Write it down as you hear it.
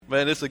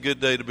Man, it's a good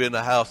day to be in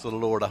the house of the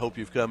Lord. I hope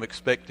you've come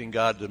expecting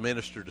God to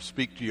minister, to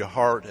speak to your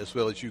heart, as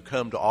well as you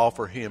come to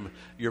offer Him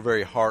your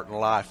very heart and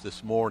life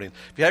this morning.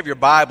 If you have your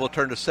Bible,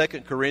 turn to 2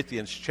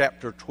 Corinthians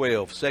chapter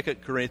 12. 2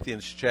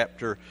 Corinthians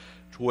chapter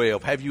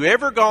 12. Have you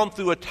ever gone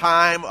through a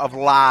time of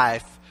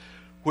life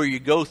where you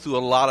go through a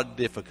lot of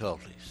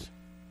difficulties?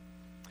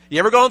 You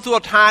ever gone through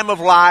a time of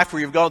life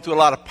where you've gone through a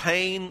lot of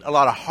pain, a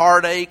lot of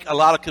heartache, a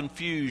lot of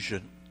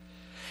confusion?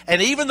 And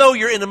even though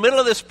you're in the middle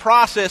of this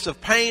process of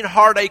pain,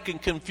 heartache,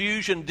 and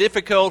confusion,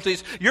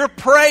 difficulties, you're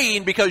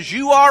praying because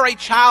you are a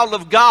child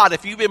of God.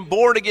 If you've been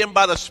born again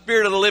by the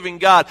Spirit of the living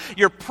God,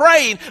 you're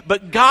praying,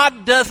 but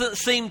God doesn't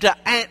seem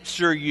to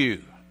answer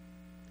you.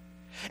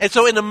 And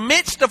so in the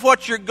midst of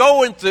what you're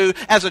going through,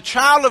 as a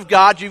child of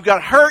God, you've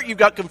got hurt, you've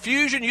got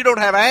confusion, you don't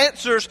have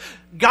answers.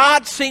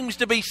 God seems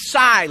to be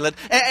silent.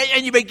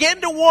 And you begin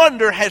to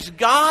wonder, has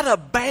God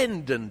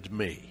abandoned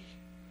me?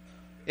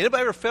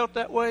 Anybody ever felt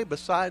that way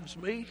besides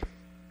me?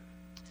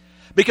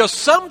 Because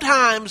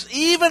sometimes,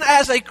 even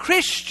as a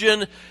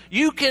Christian,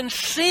 you can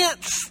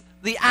sense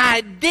the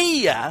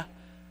idea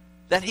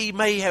that He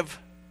may have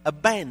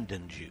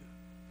abandoned you.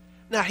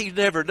 Now, He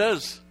never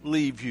does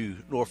leave you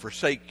nor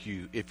forsake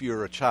you if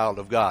you're a child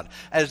of God.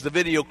 As the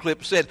video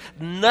clip said,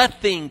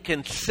 nothing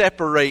can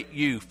separate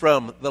you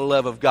from the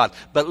love of God.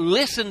 But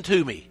listen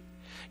to me.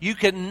 You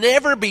can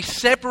never be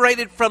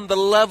separated from the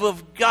love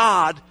of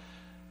God,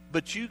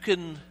 but you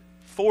can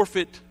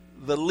forfeit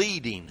the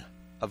leading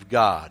of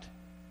God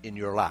in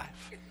your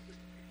life.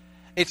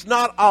 It's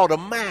not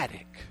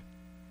automatic.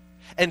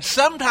 And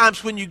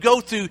sometimes when you go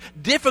through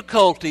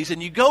difficulties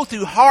and you go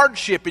through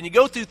hardship and you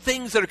go through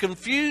things that are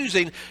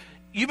confusing,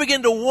 you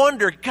begin to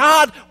wonder,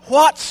 God,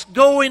 what's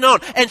going on?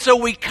 And so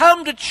we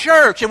come to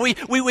church and we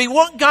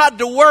want God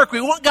to work.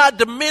 We want God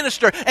to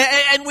minister.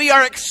 And we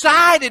are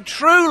excited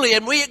truly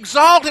and we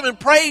exalt Him in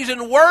praise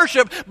and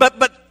worship.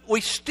 But we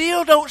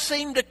still don't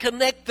seem to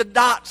connect the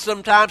dots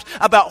sometimes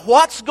about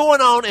what's going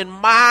on in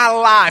my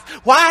life.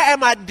 Why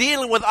am I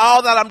dealing with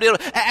all that I'm dealing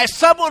with? As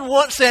someone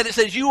once said, it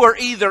says you are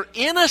either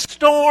in a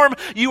storm,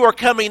 you are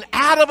coming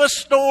out of a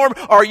storm,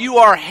 or you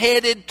are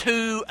headed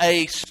to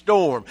a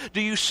storm. Do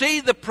you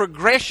see the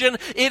progression?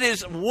 It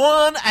is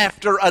one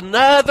after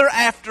another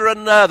after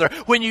another.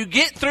 When you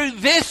get through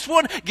this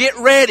one, get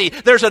ready.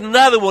 There's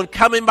another one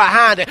coming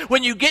behind it.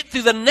 When you get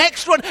through the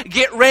next one,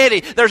 get ready.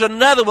 There's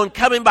another one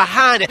coming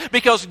behind it.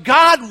 Because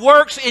God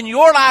works in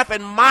your life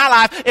and my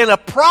life in a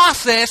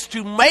process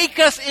to make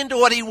us into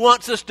what He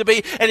wants us to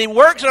be. And He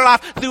works in our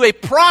life through a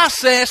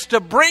process to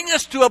bring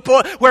us to a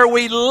point where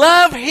we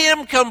love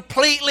Him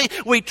completely,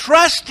 we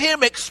trust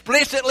Him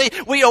explicitly,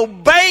 we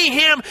obey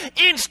Him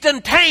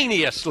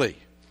instantaneously.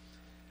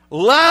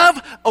 Love,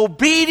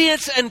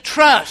 obedience, and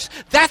trust.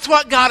 That's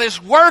what God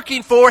is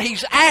working for.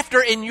 He's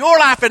after in your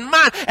life and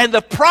mine. And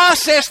the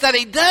process that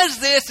He does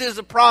this is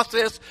a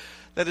process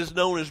that is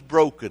known as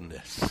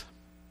brokenness.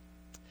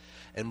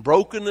 And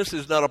brokenness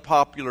is not a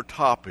popular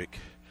topic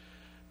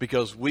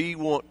because we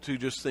want to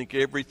just think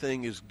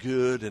everything is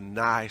good and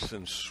nice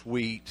and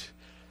sweet.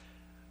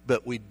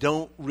 But we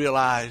don't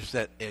realize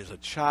that as a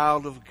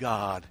child of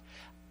God,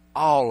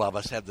 all of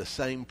us have the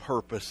same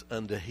purpose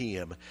unto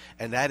Him.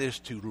 And that is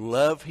to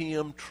love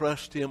Him,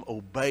 trust Him,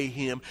 obey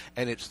Him.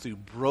 And it's through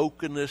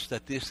brokenness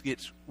that this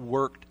gets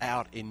worked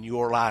out in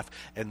your life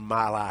and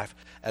my life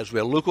as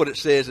well. Look what it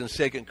says in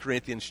 2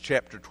 Corinthians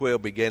chapter 12,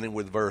 beginning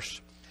with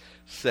verse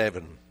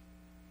 7.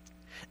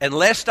 And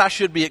lest I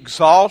should be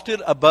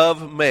exalted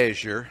above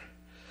measure,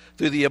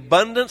 through the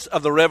abundance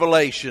of the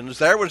revelations,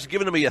 there was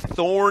given to me a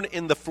thorn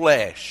in the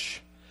flesh,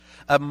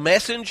 a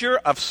messenger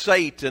of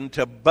Satan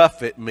to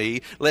buffet me,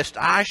 lest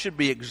I should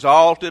be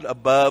exalted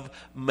above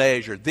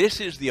measure.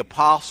 This is the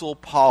Apostle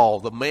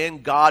Paul, the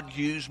man God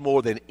used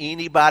more than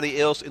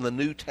anybody else in the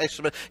New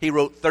Testament. He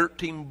wrote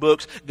 13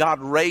 books.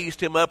 God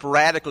raised him up,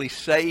 radically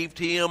saved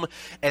him,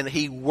 and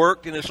he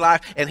worked in his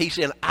life. And he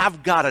said,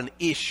 I've got an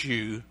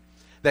issue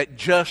that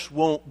just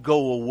won't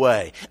go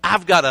away.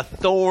 I've got a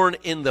thorn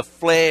in the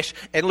flesh.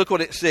 And look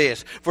what it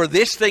says. For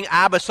this thing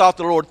I besought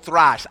the Lord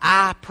thrice.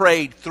 I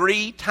prayed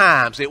 3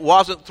 times. It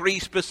wasn't 3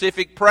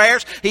 specific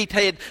prayers. He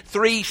had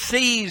 3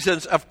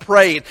 seasons of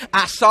praying.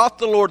 I sought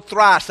the Lord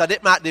thrice that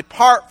it might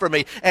depart from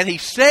me. And He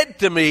said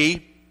to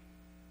me,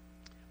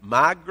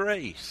 my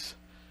grace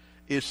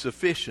is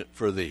sufficient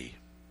for thee.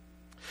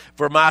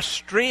 For my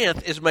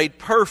strength is made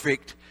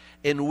perfect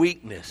in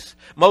weakness.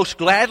 Most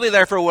gladly,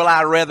 therefore, will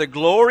I rather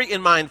glory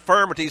in my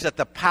infirmities, that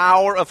the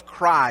power of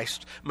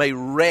Christ may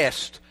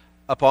rest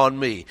upon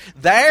me.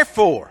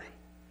 Therefore,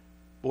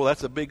 well,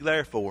 that's a big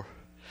therefore.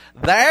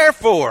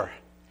 Therefore,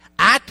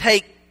 I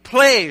take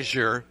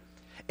pleasure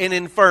in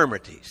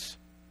infirmities.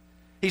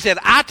 He said,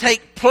 I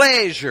take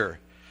pleasure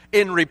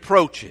in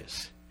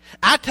reproaches.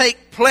 I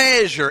take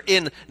pleasure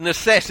in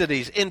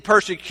necessities, in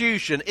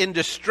persecution, in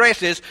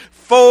distresses,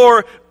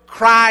 for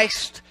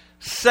Christ's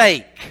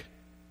sake.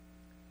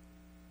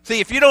 See,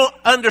 if you don't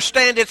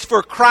understand it's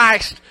for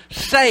Christ's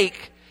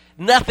sake,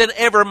 nothing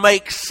ever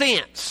makes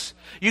sense.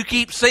 You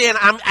keep saying,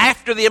 I'm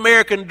after the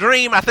American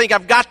dream. I think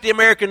I've got the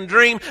American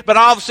dream, but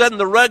all of a sudden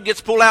the rug gets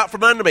pulled out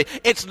from under me.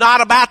 It's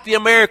not about the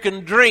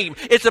American dream.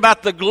 It's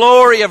about the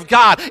glory of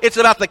God. It's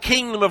about the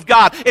kingdom of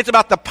God. It's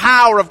about the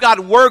power of God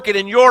working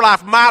in your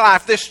life, my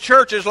life, this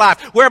church's life,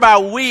 whereby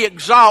we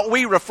exalt,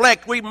 we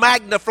reflect, we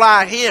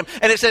magnify Him.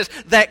 And it says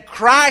that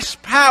Christ's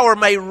power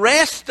may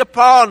rest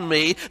upon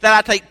me, that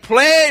I take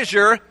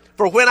pleasure,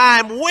 for when I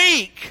am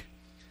weak,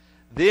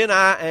 then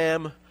I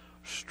am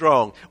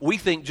strong. We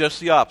think just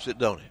the opposite,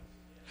 don't we?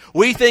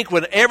 We think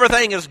when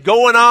everything is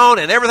going on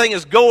and everything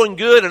is going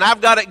good and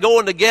I've got it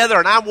going together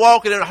and I'm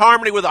walking in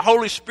harmony with the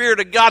Holy Spirit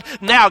of God,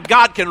 now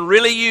God can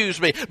really use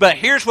me. But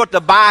here's what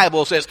the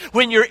Bible says.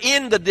 When you're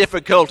in the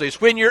difficulties,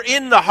 when you're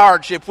in the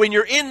hardship, when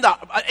you're in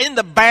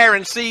the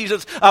barren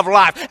seasons of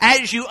life,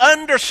 as you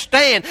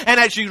understand and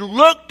as you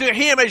look to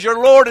Him as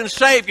your Lord and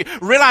Savior,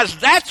 realize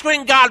that's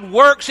when God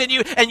works in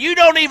you and you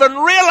don't even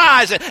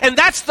realize it. And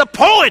that's the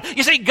point.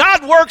 You see,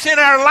 God works in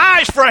our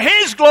lives for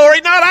His glory,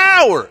 not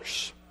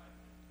ours.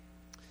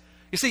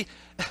 You see,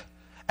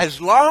 as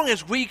long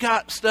as we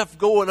got stuff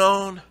going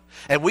on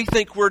and we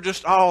think we're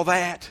just all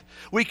that,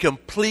 we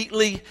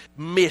completely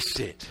miss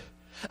it.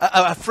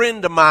 A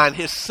friend of mine,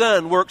 his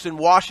son works in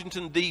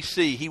Washington,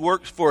 D.C. He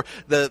works for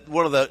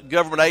one of the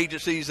government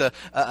agencies,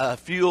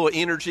 Fuel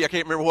Energy. I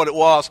can't remember what it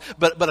was.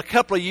 But a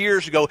couple of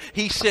years ago,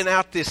 he sent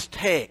out this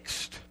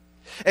text.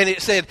 And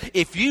it said,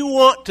 if you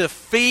want to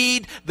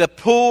feed the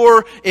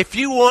poor, if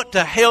you want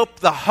to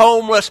help the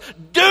homeless,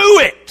 do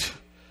it.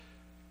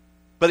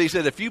 But he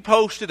said, if you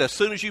post it, as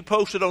soon as you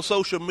post it on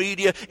social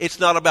media, it's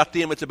not about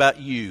them, it's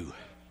about you.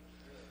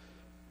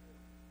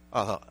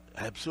 I thought,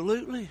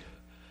 absolutely.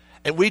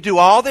 And we do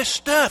all this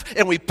stuff,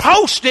 and we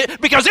post it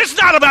because it's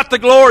not about the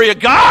glory of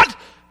God.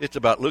 It's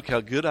about, look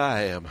how good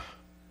I am.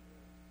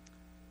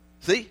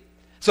 See?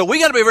 So we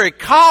got to be very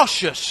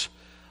cautious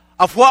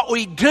of what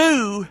we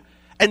do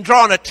and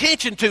drawing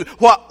attention to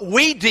what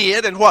we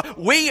did and what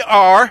we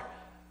are,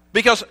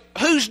 because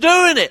who's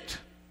doing it?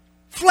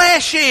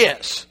 Flesh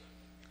is.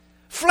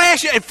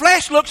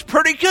 Flesh looks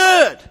pretty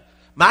good.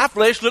 My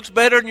flesh looks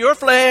better than your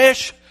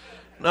flesh.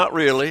 Not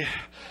really.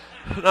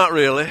 Not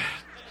really.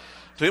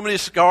 Too many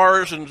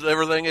scars and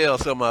everything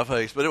else on my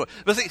face. But anyway,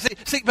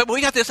 but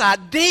we got this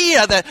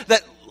idea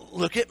that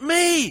look at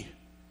me.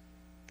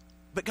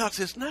 But God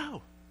says,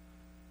 no.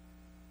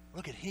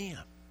 Look at Him.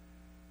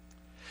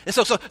 And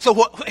so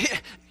what?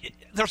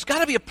 There's got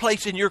to be a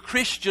place in your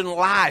Christian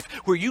life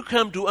where you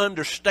come to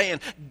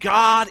understand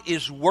God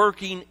is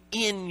working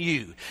in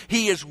you.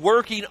 He is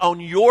working on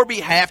your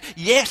behalf.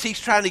 Yes, He's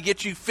trying to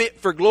get you fit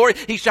for glory.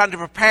 He's trying to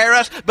prepare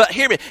us. But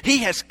hear me, He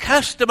has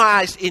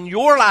customized in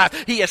your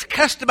life, He has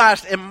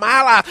customized in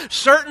my life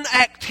certain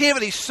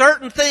activities,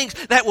 certain things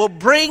that will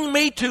bring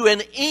me to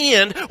an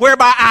end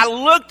whereby I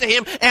look to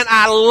Him and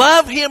I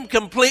love Him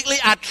completely,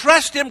 I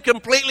trust Him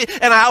completely,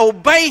 and I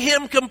obey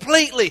Him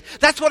completely.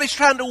 That's what He's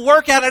trying to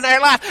work out in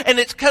our life. And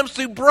it comes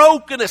through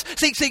brokenness.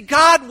 See,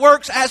 God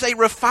works as a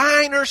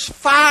refiner's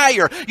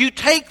fire. You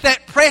take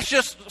that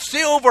precious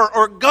silver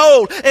or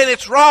gold in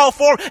its raw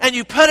form and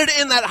you put it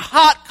in that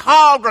hot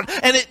cauldron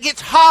and it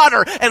gets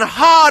hotter and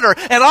hotter,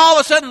 and all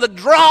of a sudden the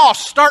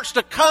dross starts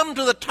to come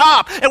to the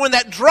top. And when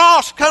that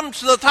dross comes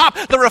to the top,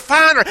 the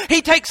refiner,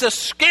 he takes a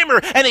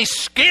skimmer and he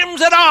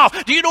skims it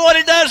off. Do you know what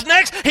he does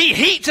next? He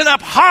heats it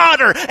up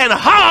hotter and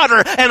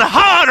hotter and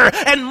hotter,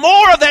 and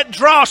more of that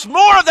dross,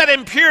 more of that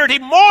impurity,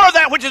 more of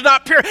that which is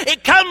not pure,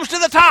 it comes to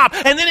the top,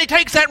 and then he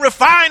takes that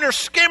refiner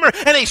skimmer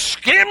and he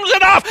skims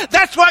it off.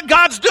 That's what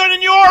God's doing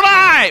in your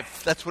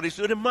life. That's what He's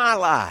doing in my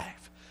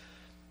life.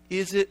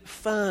 Is it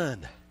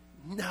fun?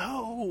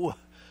 No.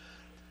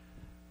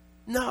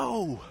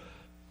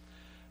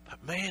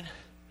 But man,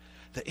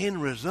 the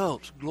end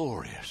result's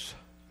glorious.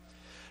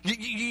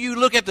 You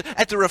look at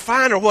the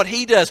refiner, what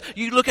he does.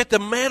 You look at the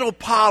metal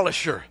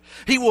polisher.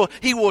 He will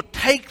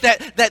take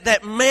that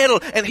metal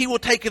and he will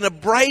take an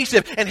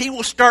abrasive and he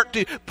will start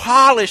to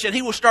polish and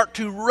he will start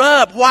to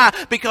rub. Why?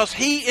 Because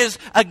he is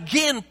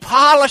again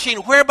polishing,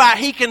 whereby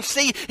he can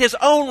see his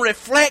own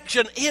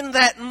reflection in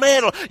that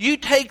metal. You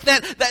take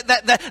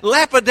that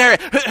lapidary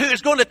who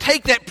is going to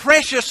take that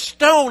precious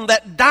stone,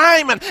 that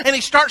diamond, and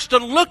he starts to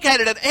look at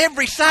it at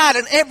every side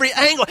and every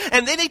angle,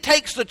 and then he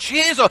takes the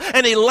chisel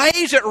and he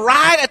lays it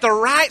right at the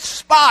right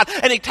spot,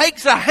 and he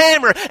takes a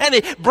hammer and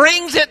he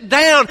brings it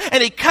down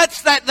and he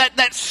cuts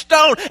that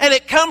stone, and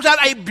it comes out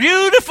a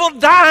beautiful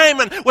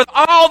diamond with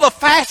all the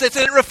facets,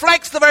 and it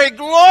reflects the very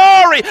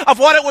glory of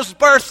what it was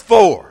birthed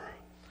for.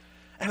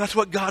 And that's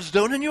what God's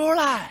doing in your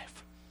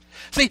life.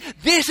 See,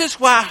 this is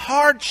why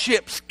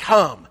hardships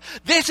come.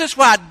 This is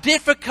why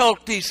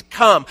difficulties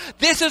come.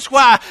 This is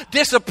why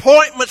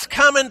disappointments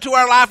come into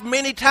our life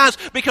many times,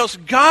 because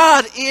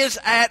God is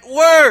at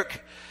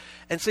work.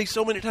 And see,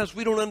 so many times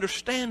we don't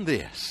understand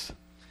this,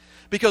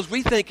 because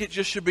we think it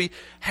just should be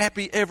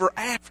happy ever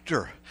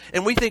after.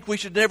 And we think we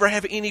should never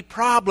have any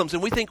problems,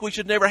 and we think we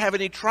should never have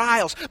any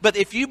trials. But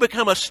if you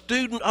become a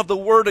student of the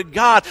Word of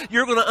God,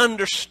 you're going to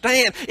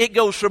understand it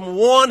goes from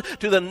one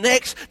to the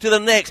next to the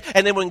next.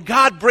 And then when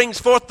God brings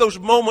forth those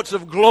moments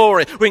of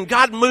glory, when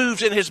God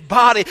moves in His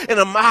body in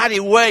a mighty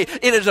way,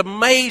 it is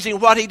amazing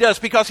what He does,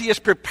 because He has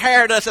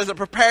prepared us as a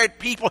prepared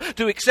people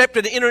to accept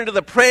and enter into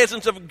the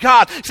presence of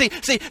God. See,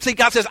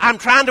 God says, I'm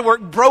trying to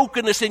work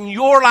brokenness in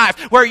your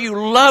life where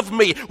you love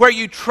me, where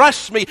you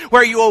trust me,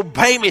 where you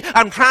obey me.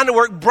 I'm trying to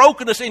work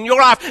brokenness in your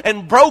life,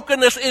 and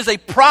brokenness is a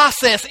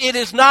process. It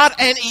is not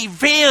an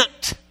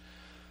event.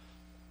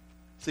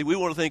 See, we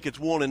want to think it's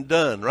one and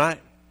done, right?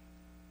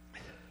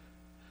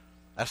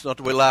 That's not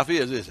the way life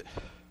is it?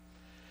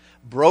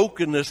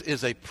 Brokenness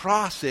is a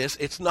process.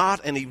 It's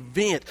not an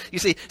event. You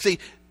see,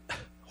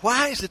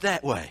 why is it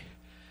that way?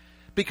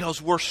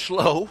 Because we're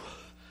slow.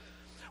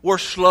 We're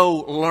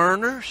slow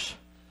learners.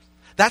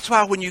 That's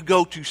why when you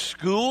go to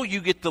school, you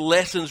get the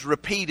lessons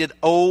repeated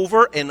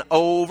over and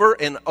over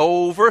and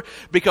over,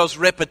 because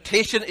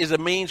repetition is a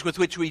means with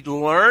which we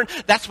learn.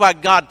 That's why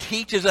God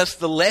teaches us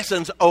the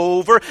lessons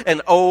over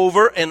and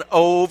over and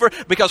over,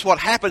 because what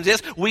happens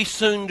is we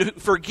soon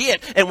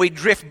forget and we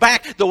drift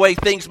back the way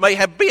things may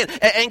have been.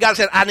 And God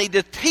said, I need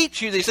to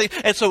teach you these things.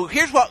 And so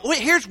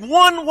here's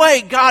one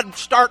way God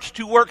starts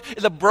to work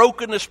the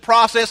brokenness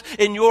process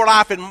in your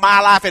life, in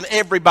my life, in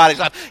everybody's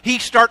life. He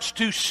starts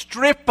to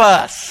strip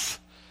us.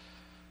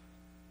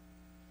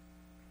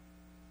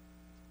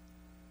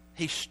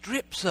 He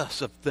strips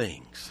us of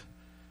things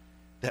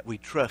that we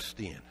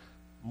trust in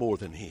more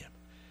than Him.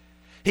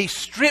 He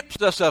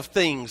strips us of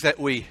things that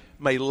we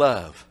may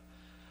love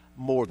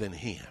more than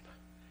Him.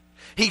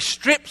 He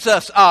strips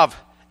us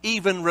of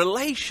even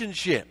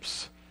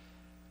relationships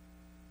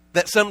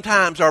that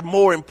sometimes are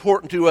more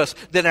important to us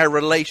than our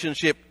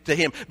relationship to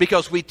Him,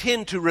 because we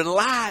tend to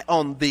rely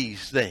on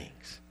these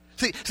things.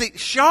 See,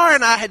 Shar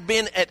and I had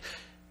been at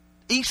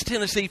East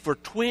Tennessee for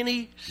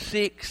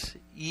 26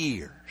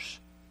 years.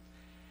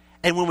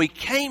 And when we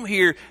came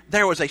here,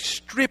 there was a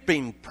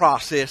stripping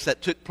process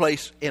that took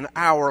place in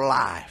our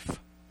life.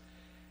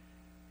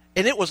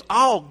 And it was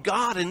all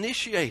God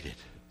initiated.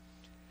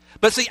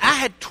 But see, I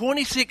had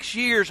 26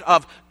 years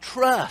of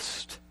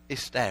trust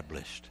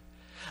established.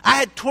 I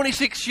had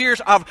 26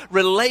 years of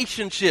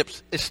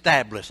relationships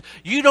established.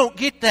 You don't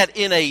get that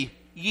in a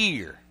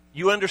year.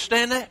 You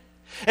understand that?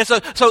 And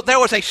so there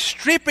was a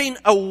stripping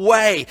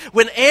away.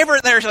 Whenever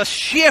there's a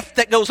shift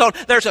that goes on,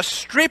 there's a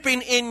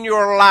stripping in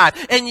your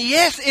life. And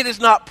yes, it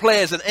is not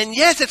pleasant. And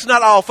yes, it's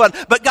not all fun.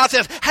 But God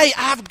says, hey,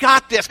 I've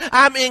got this.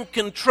 I'm in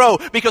control,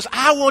 because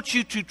I want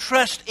you to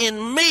trust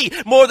in me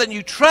more than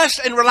you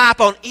trust and rely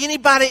upon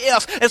anybody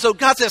else. And so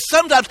God says,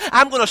 sometimes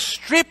I'm going to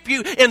strip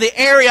you in the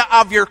area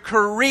of your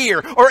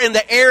career or in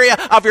the area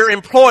of your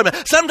employment.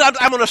 Sometimes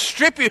I'm going to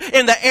strip you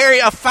in the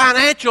area of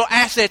financial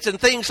assets and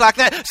things like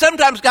that.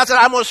 Sometimes God said,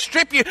 I'm going to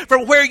strip you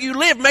from where you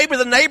live, maybe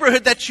the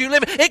neighborhood that you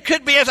live in. It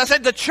could be, as I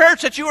said, the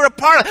church that you are a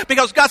part of,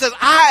 because God says,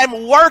 I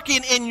am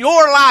working in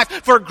your life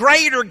for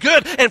greater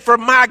good and for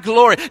my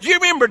glory. Do you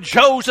remember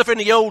Joseph in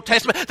the Old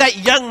Testament,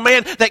 that young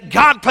man that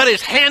God put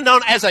His hand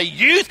on as a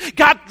youth?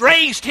 God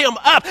raised him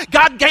up.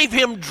 God gave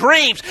him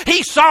dreams.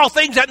 He saw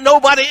things that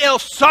nobody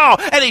else saw,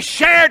 and he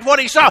shared what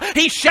he saw.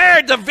 He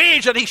shared the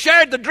vision. He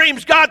shared the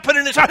dreams God put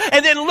in his heart.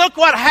 And then look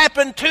what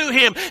happened to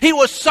him. He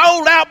was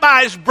sold out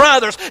by his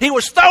brothers. He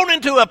was thrown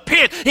into a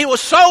pit. He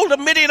was sold to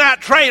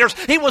Midianite traders.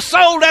 He was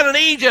sold down in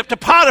Egypt to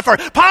Potiphar.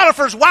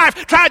 Potiphar's wife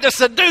tried to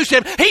seduce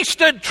him. He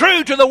stood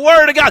true to the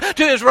Word of God,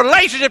 to his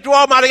relationship to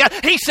Almighty God.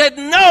 He said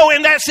no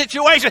in that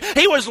situation.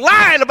 He was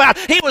lied about.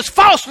 He was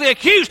falsely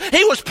accused.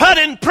 He was put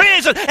in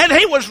prison, and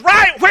he was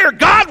right where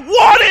God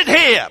wanted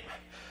him.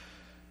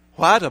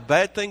 Why do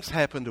bad things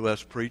happen to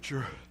us,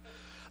 preacher?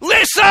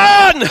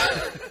 Listen!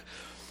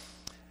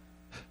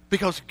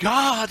 Because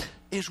God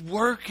is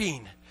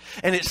working.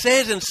 And it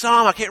says in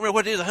Psalm, I can't remember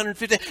what it is,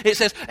 115, it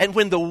says, and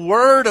when the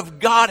Word of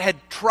God had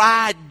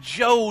tried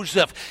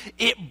Joseph,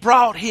 it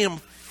brought him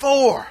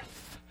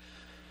forth.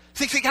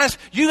 See, guys,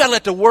 you got to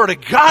let the Word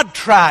of God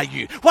try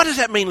you. What does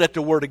that mean, let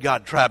the Word of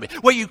God try me?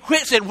 Well, you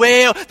quit saying,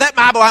 well, that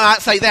Bible, I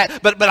might say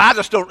that, but I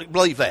just don't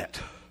believe that.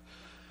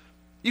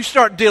 You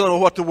start dealing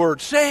with what the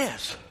Word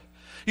says.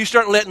 You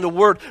start letting the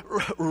Word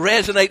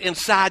resonate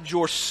inside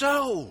your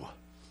soul.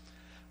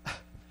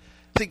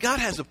 See, God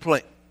has a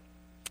plan.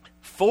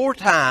 4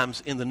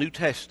 times in the New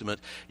Testament,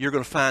 you're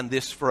going to find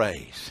this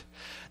phrase.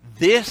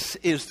 This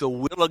is the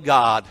will of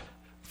God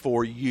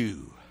for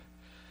you.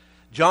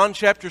 John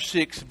chapter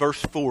 6, verse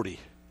 40.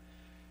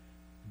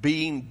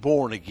 Being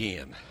born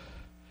again.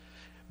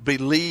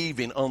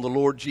 Believing on the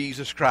Lord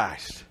Jesus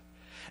Christ.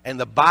 And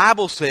the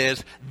Bible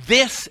says,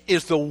 this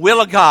is the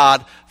will of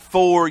God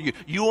for you.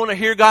 You want to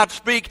hear God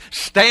speak?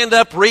 Stand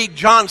up, read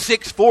John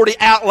 6:40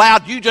 out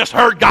loud. You just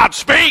heard God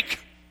speak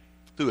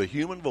through a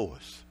human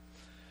voice.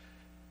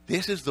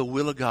 This is the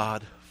will of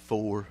God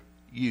for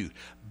you.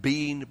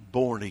 Being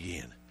born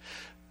again.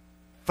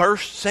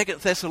 1st, 2nd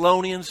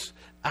Thessalonians,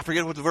 I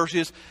forget what the verse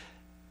is,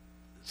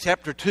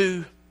 chapter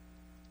 2,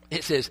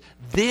 it says,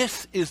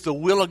 this is the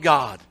will of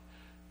God,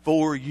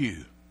 for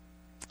you.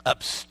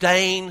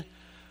 Abstain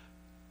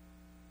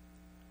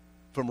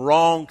from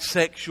wrong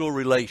sexual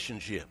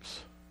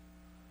relationships.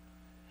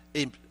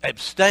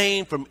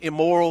 Abstain from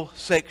immoral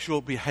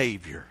sexual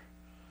behavior.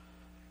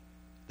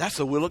 That's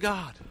the will of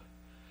God.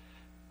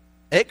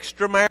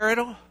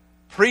 Extramarital,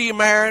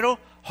 premarital,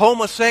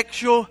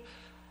 homosexual.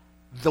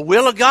 The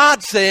will of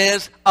God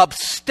says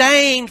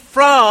abstain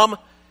from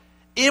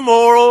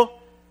immoral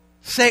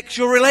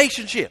sexual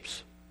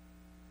relationships.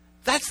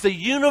 That's the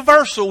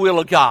universal will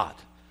of God.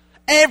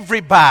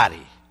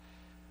 Everybody.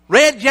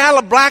 Red,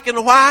 yellow, black,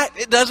 and white,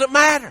 it doesn't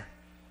matter.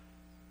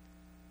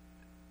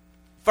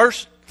 1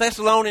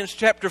 Thessalonians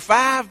chapter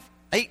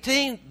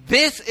 5:18.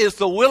 This is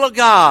the will of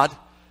God.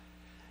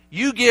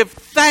 You give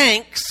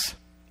thanks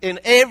in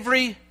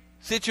every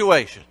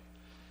situation.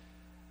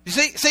 You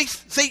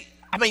see,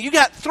 I mean, you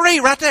got three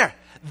right there.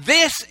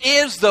 This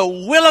is the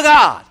will of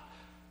God.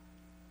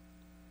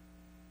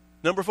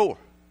 Number 4.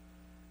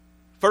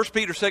 1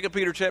 Peter, 2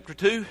 Peter chapter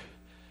 2.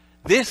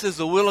 This is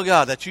the will of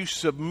God, that you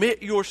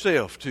submit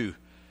yourself to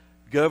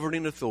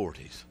governing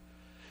authorities.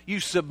 You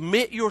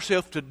submit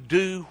yourself to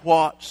do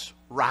what's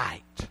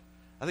right.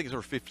 I think it's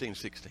verse 15,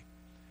 16.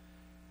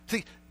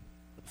 See,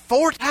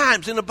 4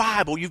 times in the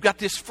Bible you've got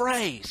this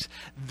phrase.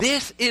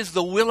 This is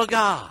the will of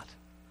God.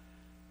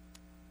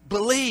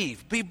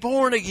 Believe, be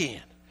born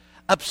again.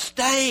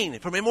 Abstain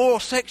from immoral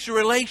sexual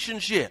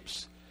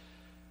relationships.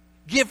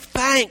 Give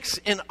thanks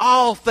in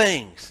all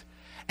things.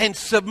 And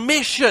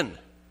submission.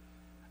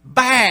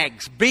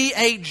 Bags,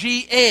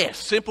 B-A-G-S.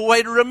 Simple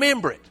way to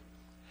remember it.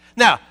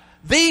 Now,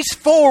 these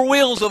 4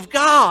 wills of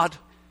God,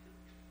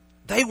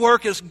 they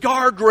work as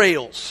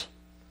guardrails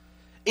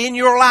in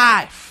your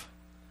life.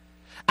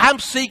 I'm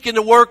seeking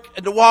to work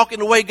and to walk in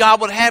the way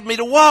God would have me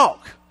to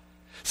walk.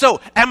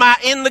 So, am I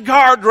in the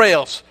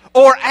guardrails?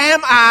 Or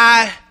am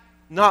I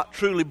not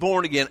truly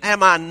born again?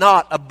 Am I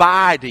not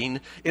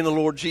abiding in the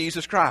Lord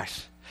Jesus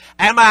Christ?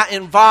 Am I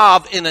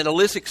involved in an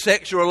illicit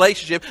sexual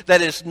relationship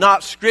that is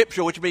not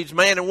scriptural, which means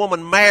man and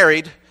woman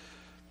married?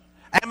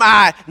 Am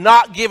I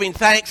not giving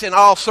thanks in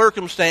all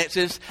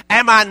circumstances?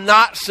 Am I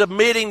not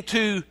submitting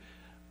to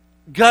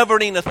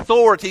governing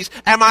authorities?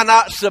 Am I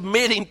not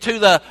submitting to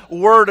the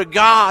Word of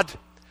God?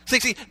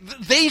 See,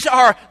 these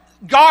are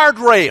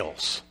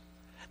guardrails.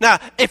 Now,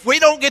 if we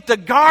don't get the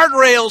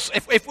guardrails,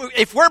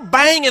 if we're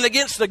banging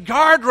against the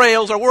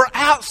guardrails or we're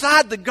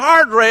outside the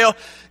guardrail,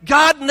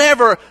 God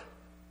never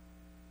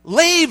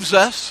leaves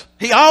us.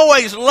 He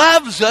always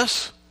loves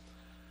us,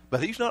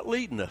 but He's not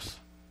leading us.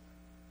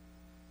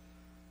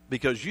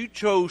 Because you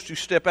chose to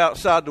step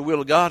outside the will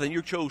of God and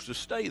you chose to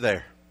stay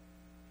there.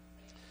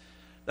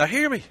 Now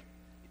hear me.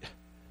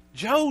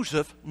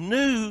 Joseph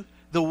knew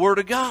the Word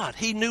of God.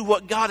 He knew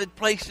what God had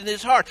placed in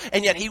his heart.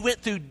 And yet he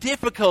went through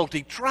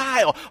difficulty,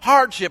 trial,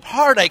 hardship,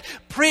 heartache,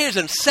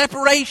 prison,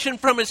 separation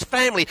from his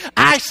family,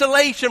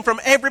 isolation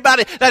from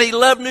everybody that he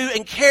loved, knew,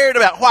 and cared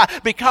about. Why?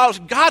 Because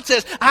God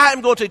says, I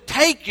am going to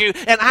take you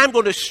and I'm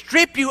going to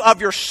strip you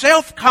of your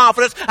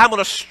self-confidence. I'm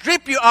going to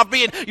strip you of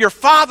being your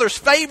father's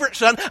favorite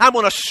son. I'm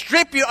going to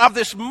strip you of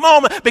this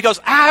moment because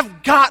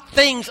I've got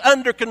things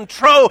under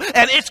control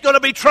and it's going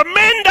to be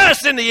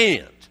tremendous in the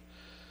end.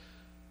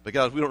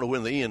 Because we don't know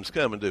when the end's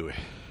coming, do we?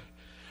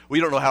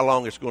 We don't know how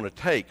long it's going to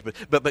take.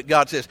 But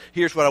God says,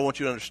 here's what I want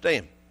you to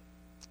understand.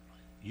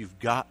 You've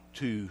got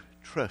to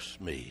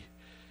trust me.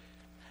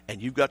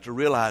 And you've got to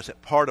realize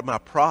that part of my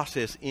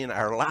process in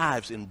our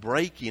lives, in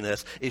breaking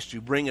us, is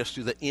to bring us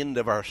to the end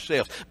of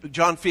ourselves. But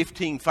John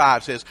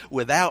 15:5 says,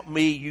 without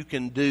me you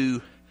can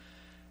do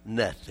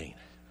nothing.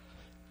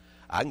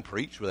 I can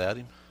preach without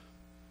Him.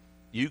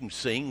 You can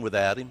sing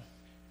without Him.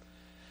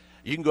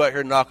 You can go out here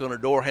and knock on a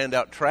door, hand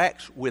out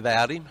tracts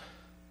without Him.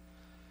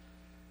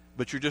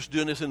 But you're just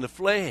doing this in the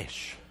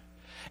flesh.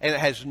 And it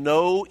has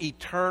no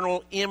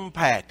eternal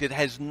impact. It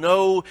has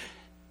no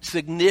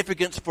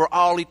significance for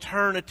all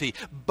eternity.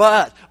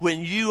 But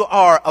when you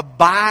are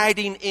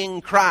abiding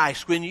in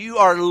Christ, when you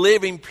are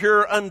living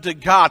pure unto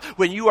God,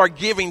 when you are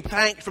giving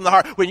thanks from the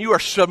heart, when you are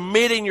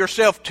submitting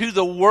yourself to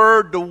the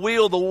Word, the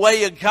will, the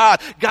way of God,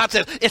 God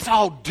says it's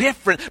all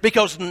different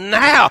because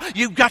now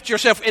you've got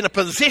yourself in a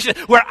position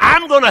where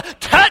I'm going to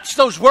touch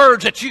those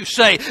words that you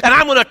say, and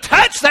I'm going to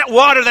touch that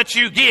water that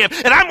you give,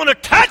 and I'm going to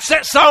touch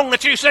that song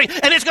that you sing,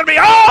 and it's going to be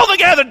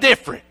altogether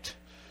different.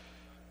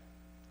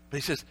 But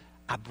He says,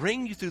 I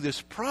bring you through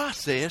this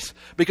process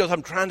because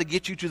I'm trying to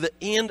get you to the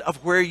end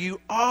of where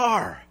you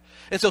are.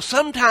 And so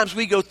sometimes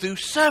we go through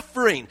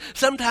suffering.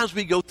 Sometimes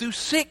we go through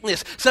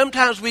sickness.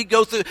 Sometimes we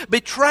go through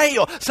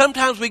betrayal.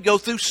 Sometimes we go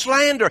through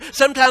slander.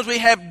 Sometimes we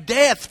have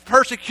death,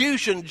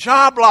 persecution,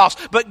 job loss.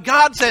 But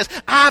God says,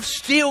 I've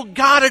still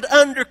got it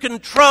under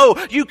control.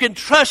 You can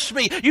trust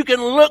me. You can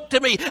look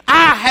to me.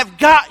 I have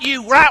got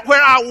you right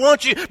where I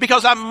want you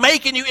because I'm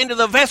making you into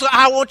the vessel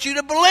I want you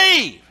to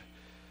believe,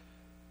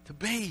 to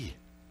be.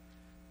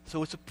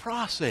 So it's a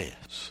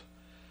process.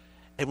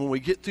 And when we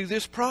get through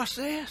this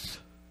process,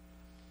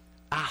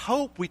 I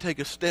hope we take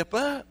a step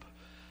up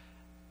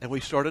and we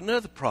start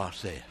another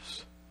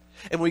process.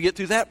 And when we get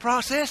through that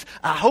process,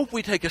 I hope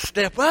we take a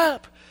step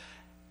up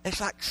It's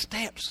like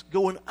steps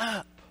going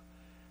up.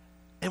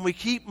 And we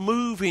keep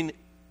moving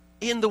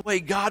in the way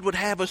God would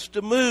have us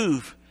to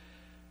move.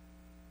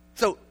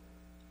 So,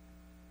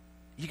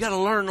 you got to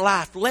learn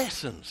life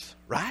lessons,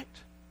 right?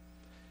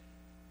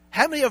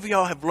 How many of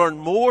y'all have learned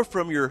more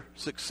from your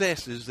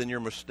successes than your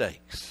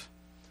mistakes?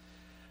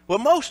 Well,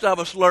 most of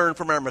us learn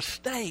from our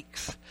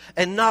mistakes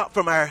and not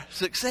from our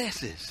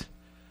successes.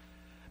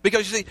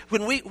 Because you see,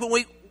 when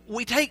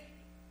we take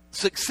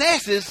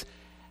successes,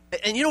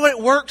 and you know what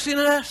it works in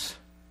us?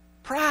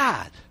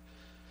 Pride.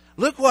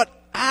 Look what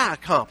I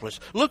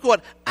accomplished. Look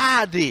what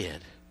I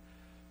did.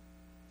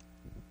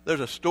 There's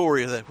a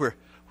story that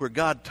where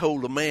God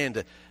told a man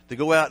to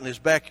go out in his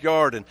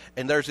backyard,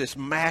 and there's this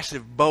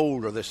massive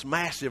boulder, this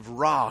massive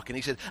rock. And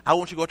he said, I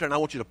want you to go out there and I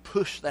want you to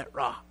push that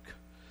rock.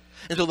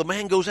 And so the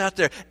man goes out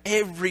there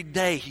every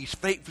day. He's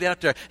faithfully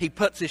out there. He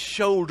puts his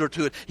shoulder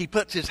to it. He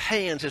puts his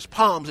hands, his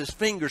palms, his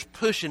fingers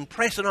pushing,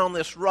 pressing on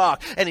this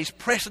rock. And he's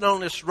pressing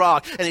on this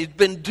rock. And he's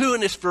been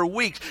doing this for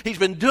weeks. He's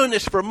been doing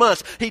this for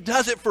months. He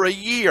does it for a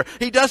year.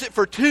 He does it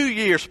for 2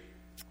 years.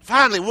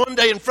 Finally, one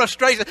day in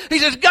frustration, he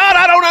says, God,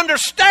 I don't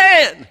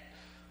understand.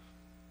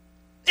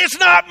 It's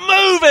not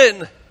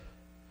moving.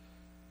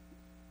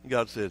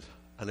 God said,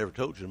 I never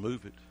told you to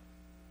move it.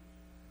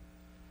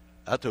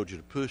 I told you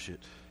to push it.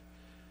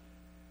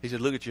 He said,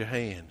 look at your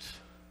hands.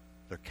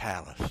 They're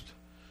calloused.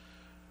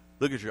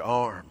 Look at your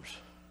arms.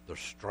 They're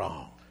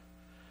strong.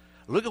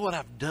 Look at what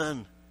I've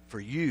done for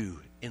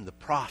you in the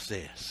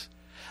process.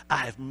 I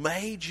have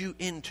made you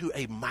into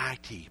a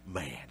mighty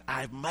man.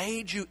 I've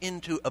made you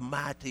into a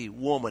mighty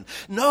woman.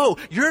 No,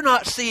 you're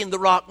not seeing the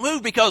rock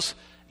move because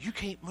you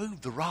can't move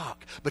the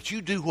rock, but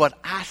you do what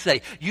I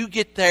say. You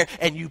get there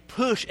and you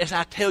push as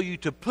I tell you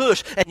to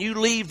push, and you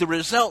leave the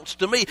results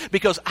to me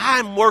because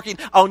I'm working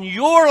on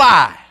your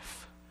life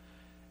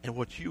and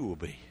what you will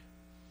be.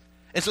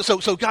 And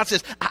so God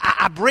says,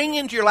 I bring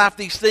into your life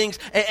these things,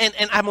 and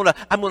I'm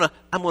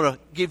gonna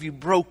give you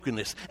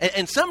brokenness.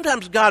 And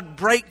sometimes God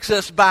breaks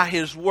us by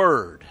His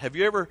word. Have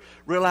you ever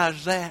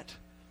realized that?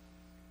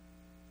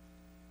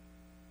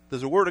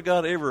 Does the word of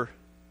God ever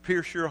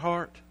pierce your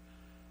heart?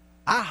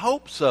 I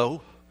hope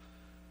so.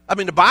 I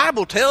mean, the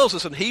Bible tells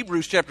us in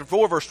Hebrews chapter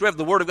 4, verse 12,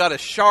 the word of God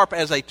is sharp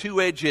as a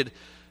two-edged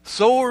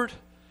sword.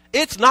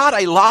 It's not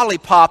a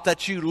lollipop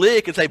that you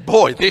lick and say,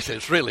 boy, this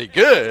is really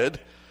good.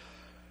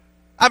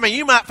 I mean,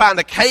 you might find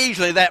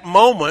occasionally that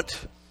moment.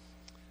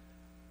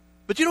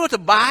 But you know what the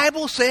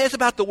Bible says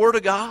about the Word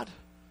of God?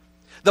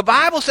 The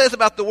Bible says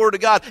about the Word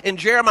of God in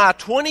Jeremiah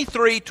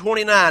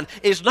 23:29,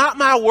 is not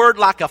my word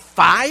like a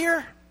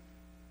fire?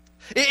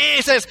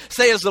 It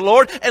says the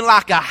Lord, and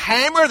like a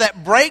hammer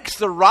that breaks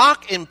the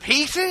rock in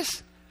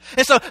pieces?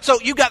 And so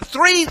you got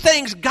three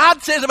things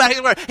God says about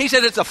His word. He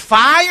says it's a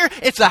fire,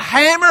 it's a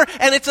hammer,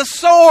 and it's a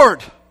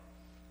sword.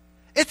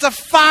 It's a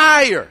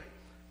fire.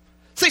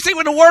 See,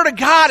 when the Word of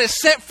God is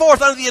set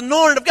forth under the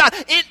anointing of God,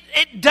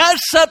 it does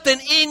something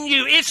in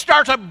you. It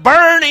starts a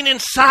burning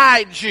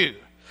inside you.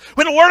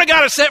 When the Word of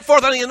God is set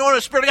forth under the anointing of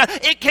the Spirit of God,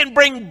 it can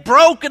bring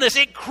brokenness.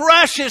 It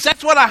crushes.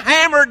 That's what a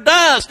hammer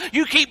does.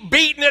 You keep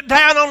beating it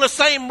down on the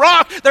same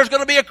rock, there's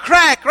going to be a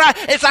crack, right?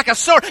 It's like a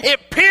sword.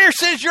 It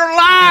pierces your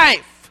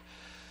life.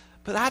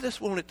 But I just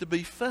want it to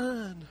be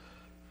fun.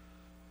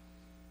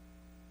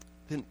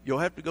 Then you'll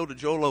have to go to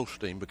Joel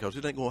Osteen, because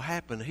it ain't going to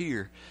happen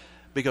here.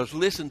 Because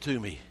listen to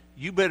me.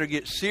 You better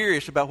get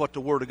serious about what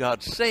the Word of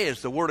God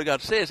says. The Word of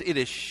God says it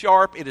is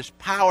sharp, it is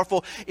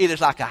powerful, it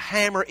is like a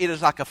hammer, it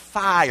is like a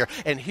fire.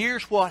 And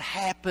here's what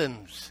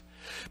happens.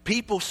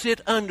 People sit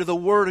under the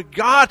Word of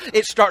God.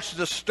 It starts to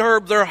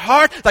disturb their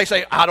heart. They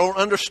say, I don't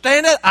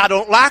understand it. I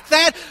don't like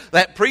that.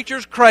 That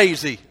preacher's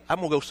crazy. I'm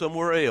going to go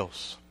somewhere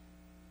else.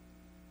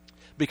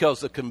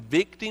 Because the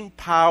convicting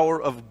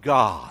power of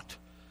God,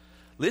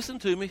 listen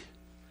to me,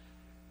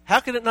 how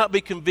can it not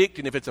be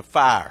convicting if it's a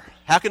fire?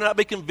 How can it not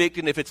be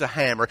convicting if it's a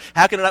hammer?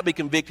 How can it not be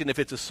convicting if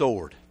it's a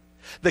sword?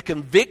 The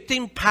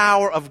convicting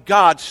power of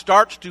God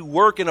starts to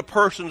work in a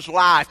person's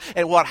life,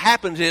 and what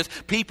happens is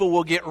people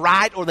will get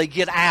right or they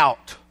get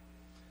out.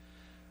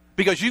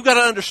 Because you've got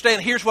to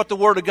understand, here's what the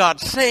Word of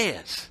God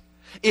says.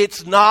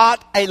 It's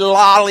not a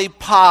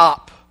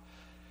lollipop.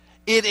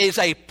 It is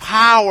it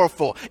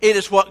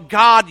is what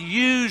God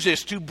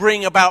uses to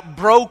bring about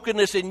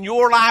brokenness in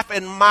your life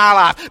and my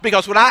life.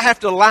 Because when I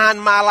have to line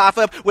my life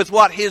up with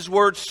what His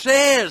Word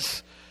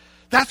says,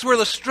 that's where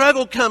the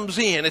struggle comes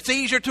in. It's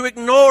easier to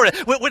ignore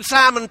it. When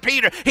Simon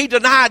Peter, he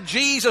denied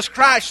Jesus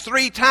Christ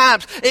 3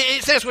 times.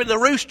 It says when the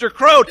rooster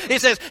crowed,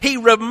 it says he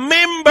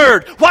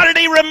remembered. What did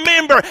he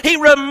remember? He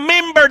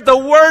remembered the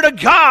Word of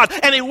God.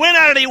 And he went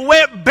out and he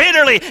wept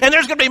bitterly. And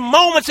there's going to be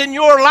moments in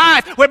your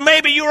life where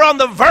maybe you're on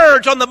the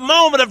verge, on the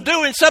moment of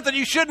doing something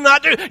you should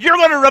not do. You're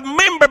going to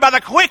remember by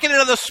the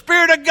quickening of the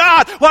Spirit of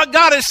God what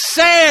God has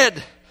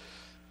said.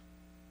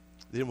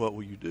 Then what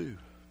will you do?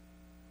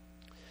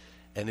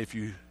 And if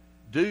you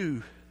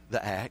do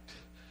the act,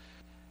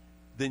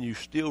 then you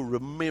still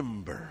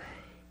remember,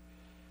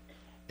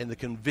 and the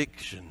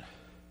conviction.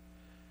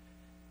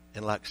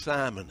 And like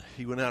Simon,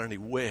 he went out and he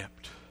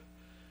wept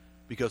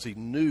because he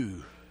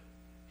knew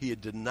he had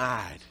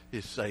denied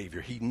his Savior.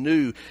 He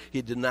knew he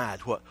had denied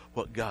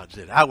what God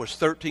said. I was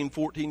 13,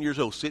 14 years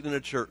old, sitting in a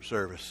church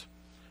service.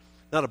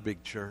 Not a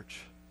big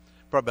church.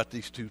 Probably about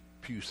these two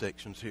pew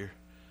sections here.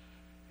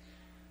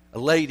 A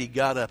lady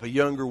got up, a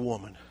younger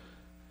woman.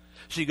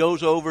 She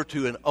goes over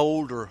to an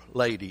older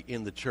lady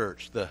in the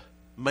church, the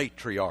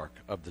matriarch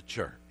of the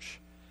church.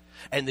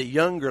 And the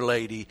younger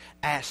lady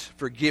asks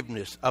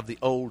forgiveness of the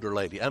older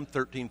lady. I'm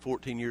 13,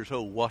 14 years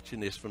old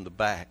watching this from the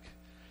back.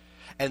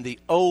 And the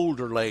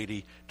older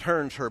lady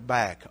turns her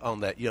back on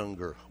that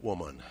younger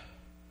woman.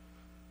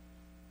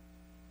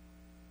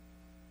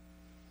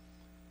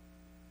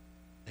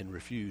 And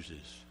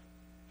refuses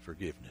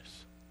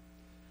forgiveness.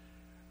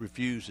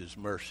 Refuses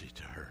mercy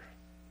to her.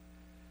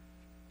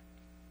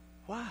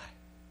 Why?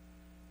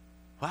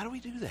 Why do we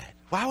do that?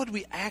 Why would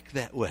we act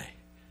that way?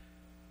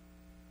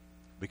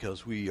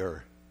 Because we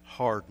are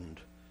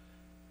hardened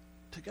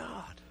to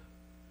God.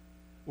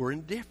 We're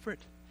indifferent.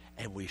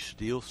 And we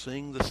still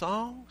sing the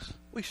songs.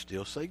 We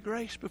still say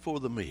grace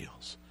before the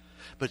meals.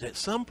 But at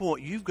some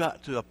point, you've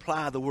got to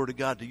apply the Word of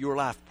God to your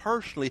life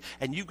personally,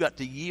 and you've got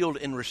to yield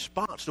in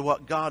response to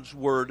what God's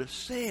Word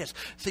says.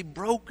 See,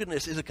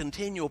 brokenness is a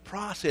continual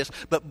process,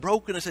 but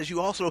brokenness, as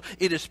you also,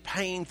 it is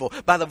painful.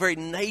 By the very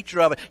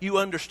nature of it, you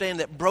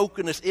understand that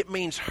brokenness, it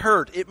means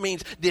hurt, it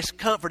means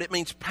discomfort, it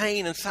means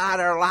pain inside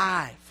our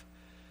life.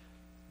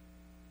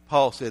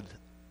 Paul said,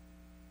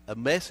 a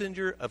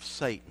messenger of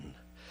Satan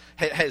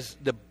has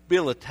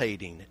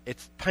debilitating,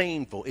 it's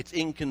painful, it's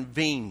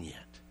inconvenient.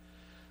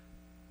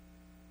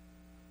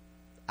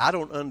 I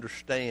don't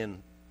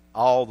understand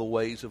all the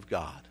ways of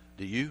God.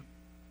 Do you?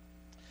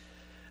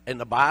 And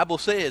the Bible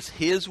says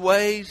His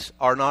ways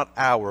are not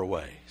our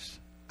ways.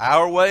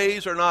 Our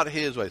ways are not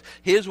His ways.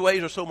 His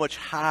ways are so much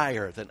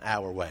higher than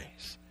our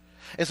ways.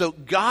 And so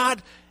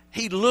God,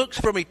 He looks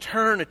from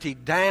eternity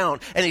down,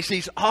 and He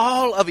sees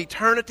all of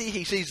eternity.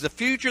 He sees the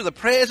future, the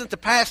present, the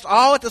past,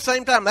 all at the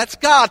same time. That's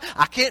God.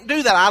 I can't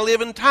do that. I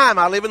live in time.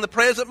 I live in the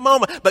present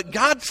moment. But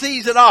God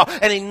sees it all,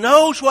 and He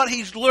knows what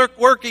He's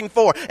working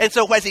for. And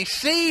so as He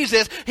sees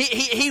this,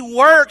 He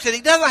works, and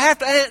He doesn't have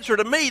to answer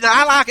to me. Now,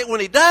 I like it when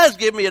He does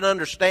give me an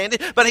understanding,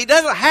 but He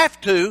doesn't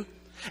have to.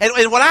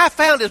 And what I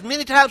found is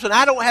many times when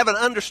I don't have an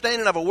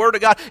understanding of a Word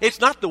of God, it's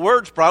not the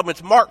Word's problem,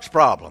 it's Mark's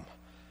problem.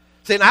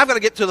 See, and I've got to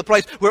get to the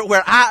place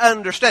where I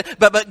understand.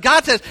 But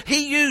God says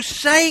He used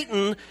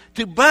Satan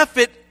to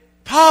buffet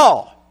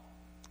Paul.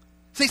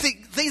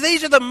 See,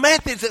 these are the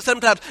methods that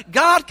sometimes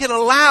God can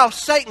allow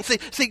Satan.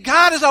 See,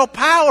 God is all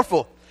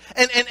powerful.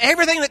 And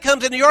everything that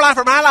comes into your life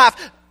or my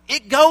life,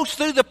 it goes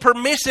through the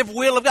permissive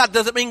will of God.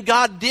 Does it mean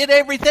God did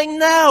everything?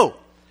 No.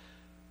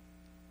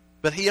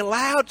 But He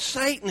allowed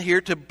Satan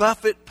here to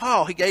buffet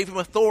Paul. He gave him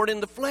a thorn in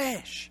the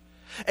flesh.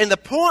 And the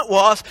point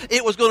was,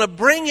 it was going to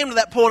bring him to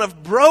that point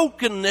of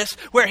brokenness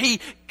where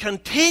he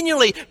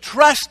continually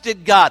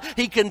trusted God.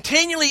 He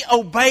continually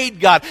obeyed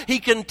God. He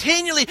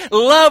continually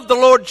loved the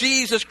Lord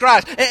Jesus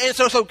Christ. And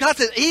so God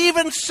says,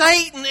 even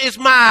Satan is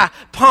my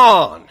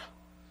pawn.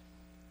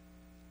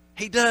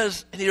 He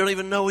does, and you don't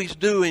even know he's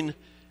doing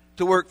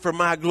to work for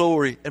my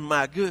glory and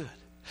my good.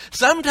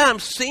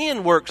 Sometimes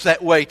sin works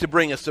that way to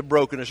bring us to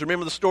brokenness.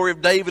 Remember the story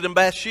of David and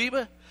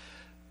Bathsheba?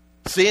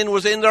 Sin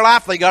was in their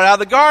life. They got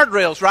out of the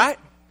guardrails, right?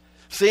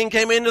 Sin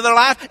came into their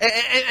life,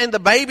 and the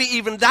baby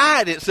even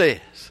died, it says.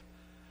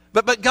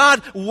 But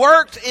God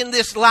worked in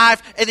this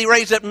life, and He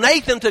raised up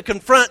Nathan to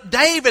confront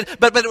David,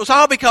 but it was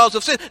all because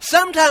of sin.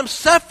 Sometimes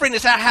suffering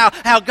is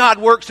how God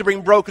works to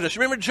bring brokenness.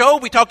 Remember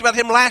Job? We talked about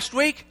him last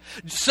week.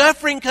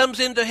 Suffering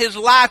comes into his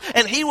life,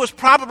 and he was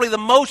probably the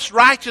most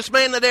righteous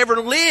man that ever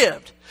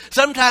lived.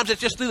 Sometimes it's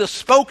just through the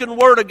spoken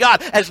word of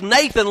God, as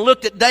Nathan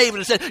looked at David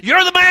and said,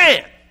 "You're the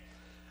man."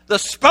 The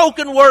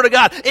spoken word of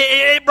God,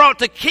 it brought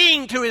the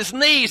king to his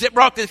knees. It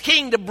brought the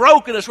king to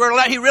brokenness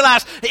where he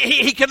realized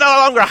he could no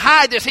longer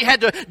hide this. He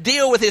had to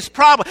deal with his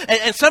problem.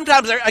 And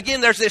sometimes, again,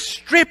 there's this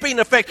stripping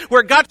effect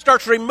where God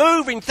starts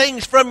removing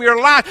things from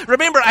your life.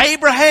 Remember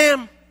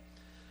Abraham?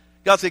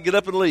 God said, get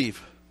up and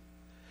leave.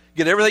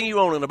 Get everything you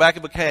own in the back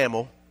of a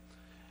camel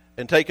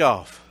and take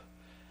off.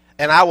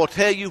 And I will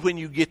tell you when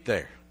you get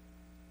there.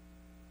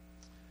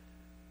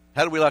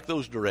 How do we like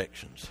those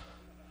directions?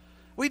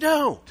 We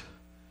don't.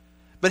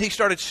 But He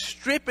started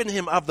stripping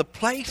him of the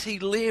place he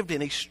lived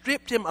in. He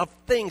stripped him of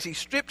things. He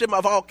stripped him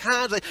of all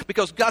kinds of things.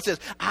 Because God says,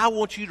 I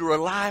want you to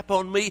rely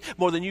upon me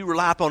more than you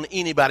rely upon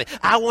anybody.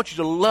 I want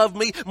you to love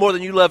me more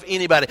than you love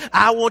anybody.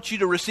 I want you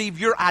to receive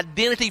your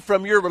identity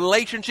from your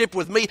relationship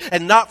with me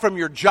and not from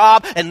your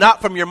job and not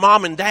from your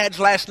mom and dad's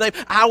last name.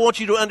 I want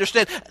you to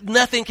understand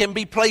nothing can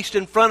be placed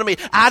in front of me.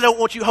 I don't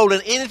want you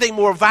holding anything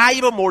more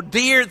valuable, more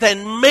dear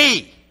than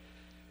me.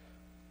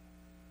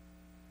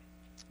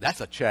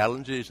 That's a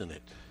challenge, isn't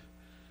it?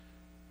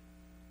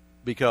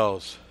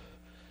 Because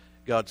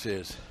God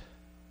says,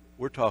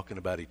 we're talking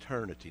about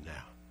eternity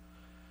now.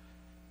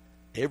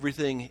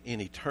 Everything in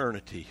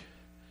eternity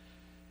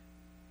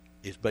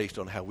is based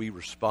on how we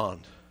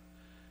respond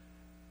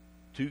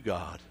to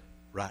God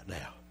right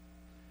now.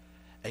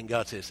 And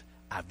God says,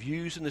 I've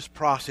used in this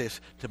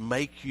process to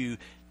make you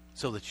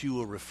so that you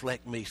will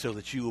reflect me, so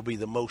that you will be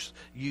the most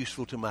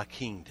useful to my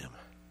kingdom.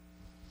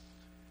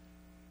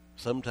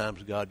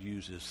 Sometimes God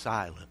uses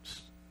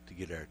silence to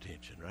get our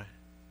attention, right?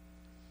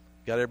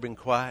 God ever been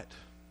quiet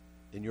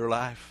in your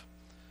life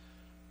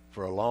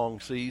for a long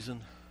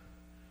season?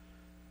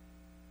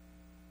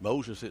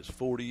 Moses, it's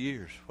 40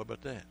 years. What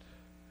about that?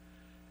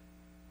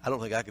 I don't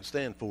think I could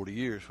stand 40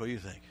 years. What do you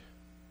think?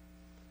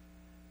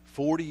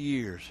 40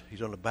 years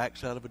he's on the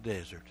backside of a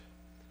desert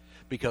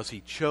because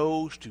he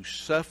chose to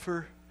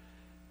suffer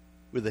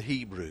with the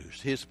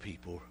Hebrews, his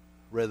people,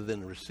 rather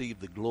than to receive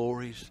the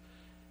glories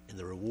and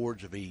the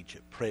rewards of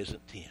Egypt, present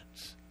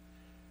tense.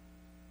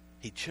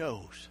 He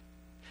chose.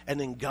 And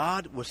then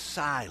God was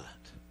silent.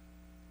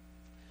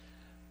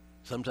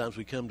 Sometimes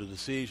we come to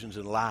decisions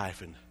in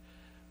life and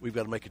we've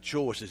got to make a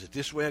choice. Is it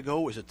this way I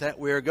go? Is it that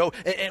way I go?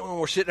 And when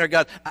we're sitting there,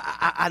 God,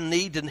 I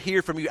need to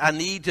hear from you. I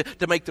need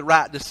to make the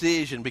right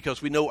decision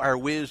because we know our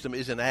wisdom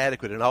is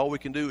inadequate. And all we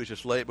can do is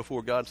just lay it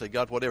before God and say,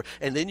 God, whatever.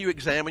 And then you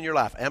examine your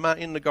life. Am I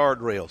in the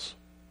guardrails?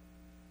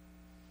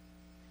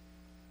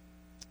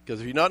 Because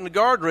if you're not in the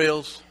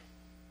guardrails,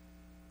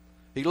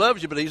 he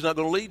loves you, but he's not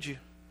going to lead you.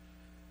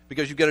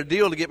 Because you've got a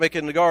deal to get back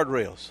in the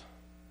guardrails.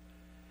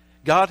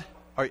 God,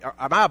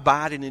 am I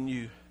abiding in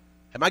you?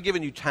 Am I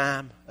giving you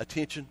time,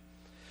 attention?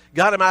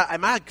 God,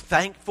 am I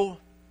thankful?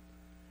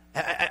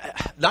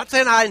 Not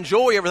saying I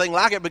enjoy everything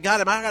like it, but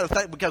God, am I going to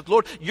thank? Because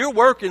Lord, you're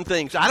working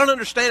things. I don't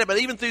understand it, but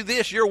even through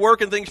this, you're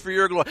working things for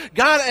your glory.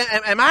 God,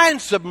 am I in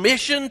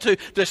submission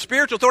to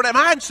spiritual authority? Am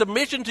I in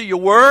submission to your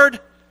word?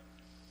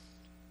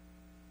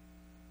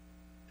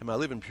 Am I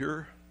living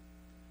pure?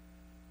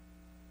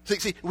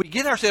 See, we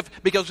get ourselves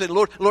because we say,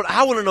 Lord,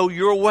 I want to know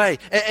your way.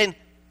 And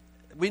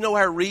we know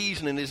our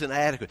reasoning is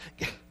inadequate.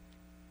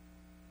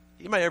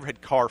 You may have ever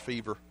had car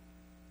fever.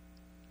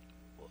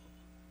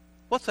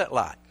 What's that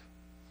like?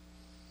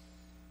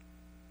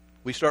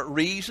 We start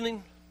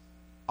reasoning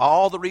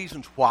all the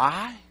reasons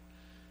why,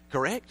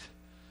 correct?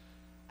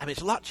 I mean,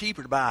 it's a lot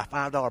cheaper to buy a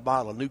 $5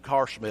 bottle of new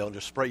car smell and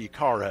just spray your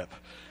car up.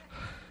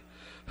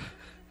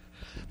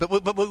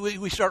 But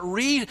we start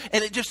reading,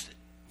 and it just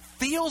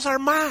fills our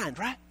mind,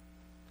 right?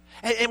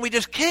 And we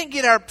just can't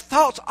get our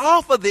thoughts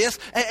off of this.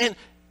 And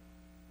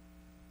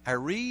our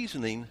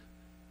reasoning,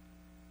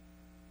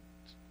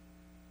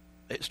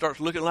 it starts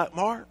looking like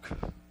Mark.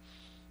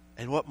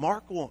 And what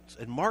Mark wants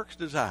and Mark's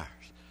desires.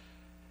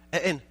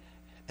 And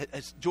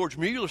as George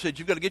Mueller said,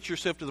 you've got to get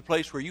yourself to the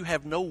place where you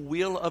have no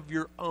will of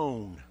your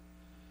own,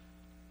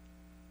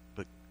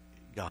 but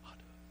God.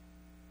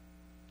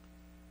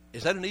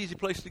 Is that an easy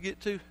place to get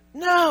to?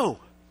 No.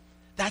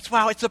 That's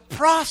why it's a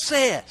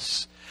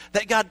process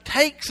that God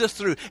takes us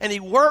through. And he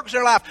works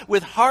our life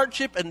with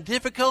hardship and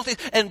difficulties.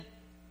 And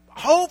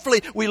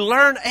hopefully we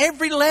learn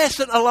every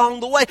lesson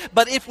along the way.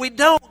 But if we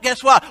don't,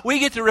 guess what? We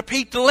get to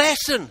repeat the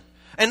lesson.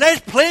 And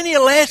there's plenty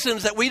of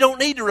lessons that we don't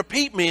need to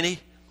repeat many.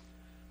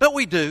 But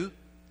we do.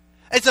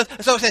 And so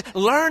I said,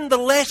 learn the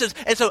lessons.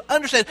 And so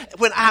understand,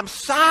 when I'm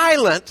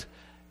silent,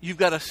 you've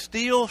got to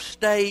still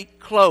stay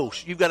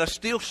close. You've got to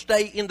still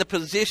stay in the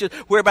position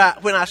whereby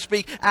when I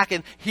speak, I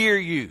can hear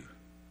you.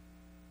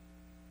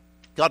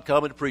 God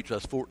called me to preach when I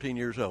was 14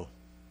 years old.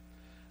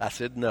 I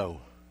said no.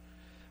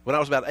 When I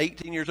was about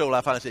 18 years old,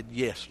 I finally said,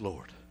 yes,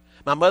 Lord.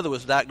 My mother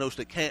was diagnosed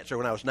with cancer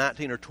when I was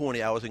 19 or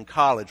 20. I was in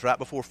college right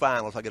before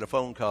finals. I get a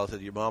phone call that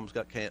said, your mom's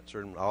got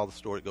cancer, and all the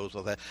story goes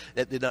with that.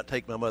 That did not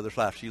take my mother's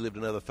life. She lived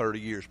another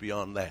 30 years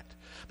beyond that.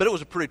 But it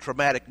was a pretty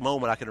traumatic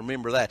moment. I can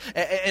remember that.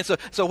 And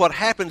so what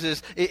happens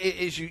is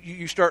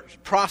you start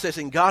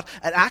processing God.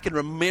 And I can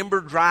remember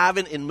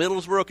driving in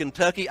Middlesboro,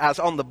 Kentucky. I was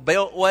on the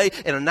Beltway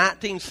in a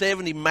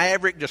 1970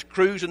 Maverick, just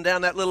cruising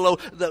down that little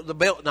old, the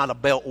belt, not a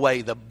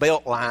Beltway, the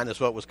Belt Line is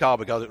what it was called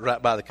because it was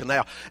right by the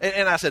canal.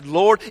 And I said,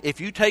 Lord, if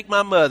you take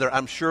my mother,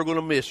 I'm sure going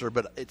to miss her,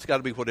 but it's got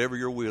to be whatever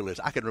your will is.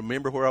 I can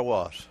remember where I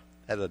was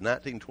as a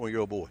 19,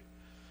 20-year-old boy.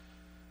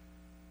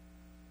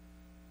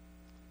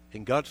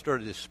 And God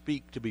started to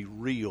speak to be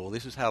real.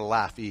 This is how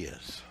life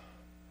is.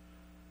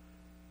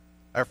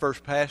 Our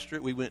first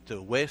pastorate, we went to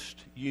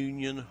West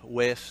Union,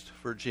 West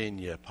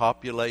Virginia.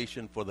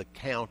 Population for the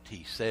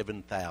county,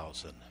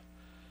 7,000.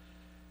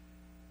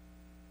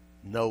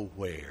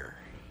 Nowhere.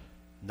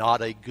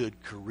 Not a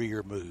good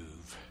career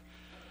move.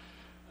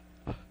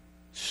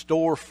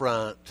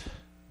 Storefront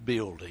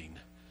building.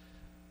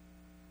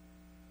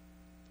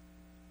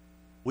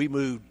 We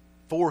moved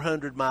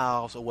 400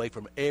 miles away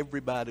from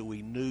everybody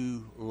we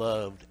knew,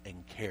 loved,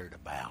 and cared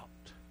about.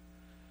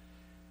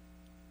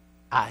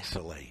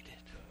 Isolated.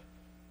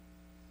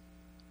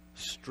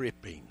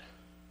 Stripping.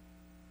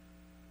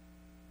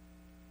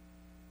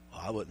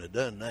 Well, I wouldn't have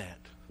done that.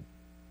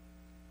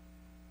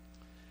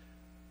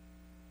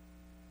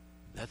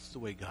 That's the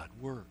way God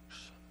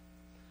works.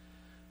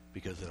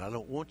 Because I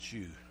don't want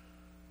you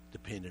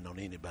depending on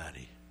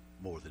anybody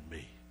more than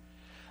me.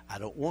 I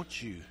don't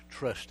want you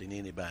trusting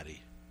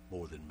anybody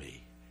more than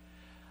me.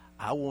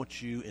 I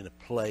want you in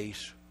a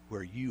place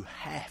where you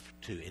have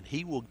to, and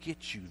he will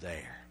get you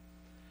there.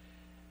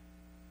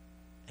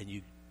 And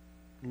you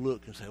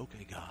look and say,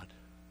 okay, God.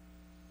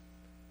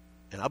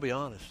 And I'll be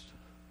honest,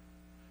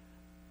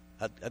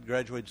 I'd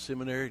graduated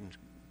seminary and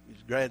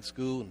grad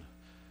school, and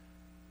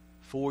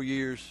 4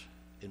 years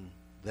in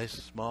this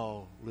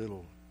small,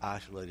 little,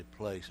 isolated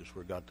place is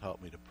where God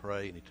taught me to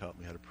pray, and He taught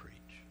me how to preach.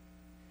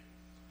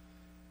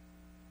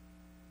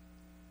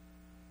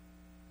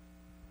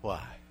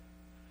 Why?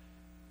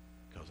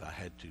 Because I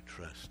had to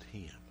trust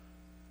Him.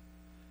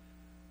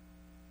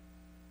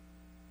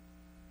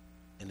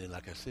 And then,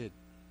 like I said,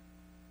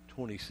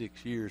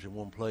 26 years in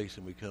one place,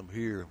 and we come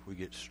here, we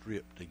get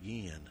stripped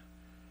again.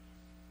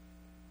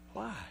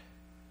 Why?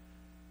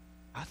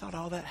 I thought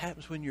all that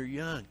happens when you're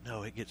young.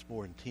 No, it gets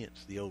more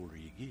intense the older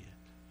you get.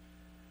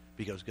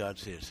 Because God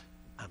says,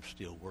 I'm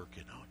still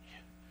working on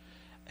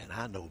you. And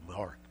I know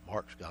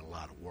Mark's got a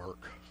lot of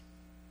work.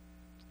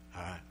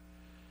 All right?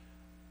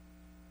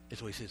 And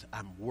so He says,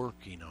 I'm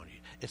working on you.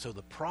 And so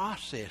the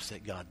process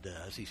that God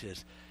does, He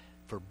says,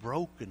 for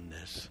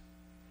brokenness,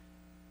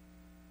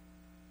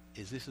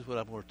 this is what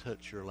I'm going to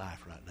touch your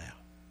life right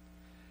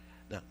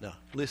now. Now,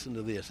 listen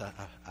to this.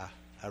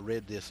 I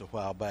read this a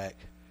while back,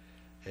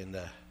 and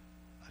I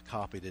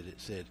copied it. It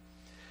said,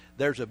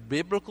 there's a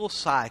biblical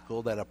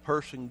cycle that a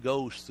person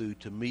goes through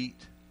to meet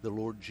the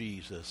Lord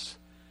Jesus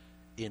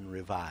in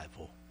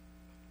revival.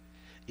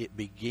 It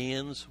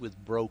begins with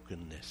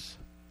brokenness,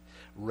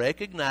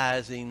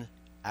 recognizing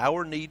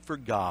our need for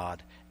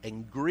God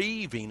and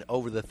grieving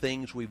over the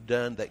things we've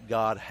done that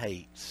God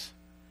hates.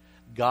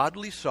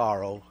 Godly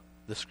sorrow,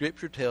 the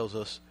Scripture tells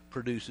us,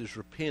 produces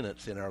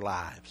repentance in our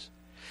lives.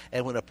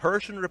 And when a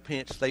person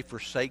repents, they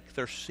forsake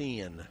their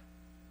sin.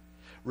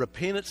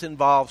 Repentance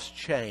involves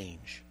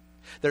change.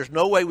 There's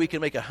no way we can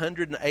make a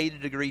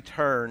 180-degree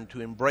turn to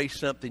embrace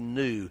something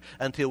new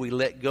until we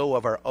let go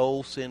of our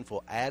old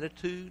sinful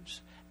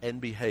attitudes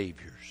and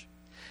behaviors.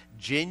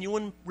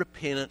 Genuine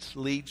repentance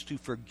leads to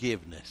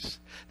forgiveness.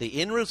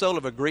 The end result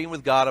of agreeing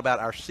with God about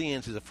our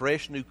sins is a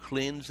fresh new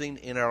cleansing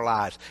in our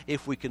lives.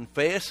 If we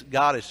confess,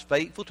 God is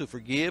faithful to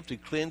forgive, to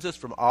cleanse us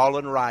from all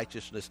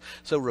unrighteousness.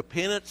 So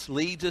repentance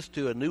leads us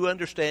to a new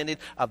understanding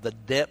of the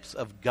depths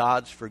of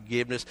God's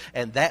forgiveness,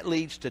 and that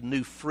leads to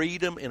new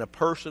freedom in a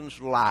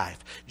person's life.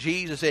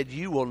 Jesus said,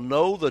 you will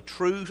know the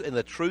truth, and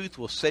the truth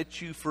will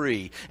set you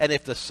free. And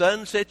if the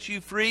Son sets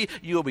you free,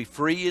 you will be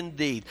free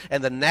indeed.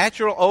 And the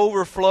natural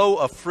overflow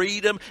of freedom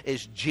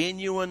is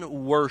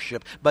genuine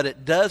worship. But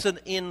it doesn't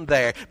end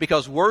there,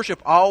 because worship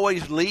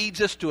always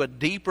leads us to a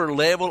deeper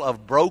level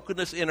of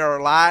brokenness in our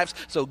lives.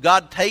 So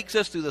God takes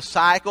us through the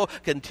cycle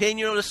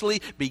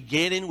continuously,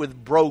 beginning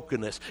with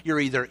brokenness. You're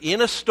either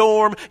in a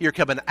storm, you're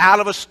coming out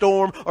of a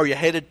storm, or you're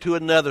headed to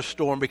another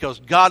storm, because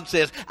God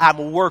says,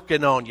 I'm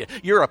working on you.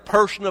 You're a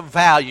person of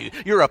value.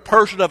 You're a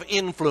person of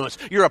influence.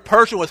 You're a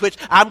person with which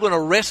I'm going to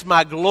rest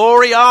my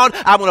glory on.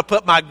 I'm going to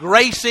put my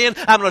grace in.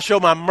 I'm going to show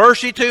my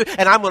mercy to,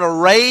 and I'm going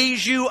to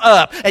raise you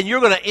up, and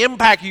you're going to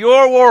impact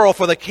your world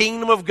for the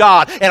kingdom of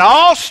God. It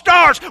all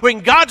starts when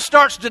God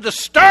starts to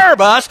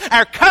disturb us,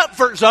 our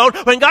comfort zone,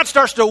 when God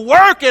starts to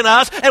work in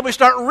us, and we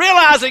start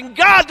realizing,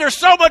 God, there's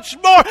so much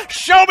more.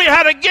 Show me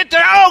how to get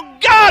there. Oh,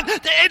 God,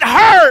 it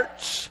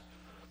hurts.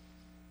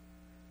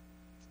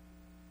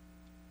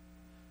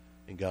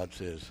 And God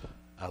says,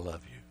 I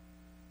love you.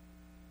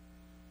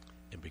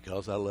 And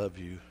because I love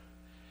you,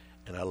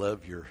 and I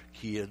love your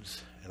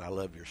kids, and I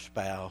love your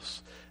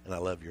spouse, and I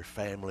love your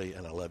family,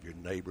 and I love your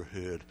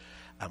neighborhood,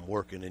 I'm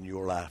working in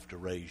your life to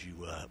raise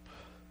you up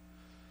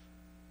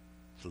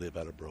to live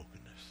out of brokenness.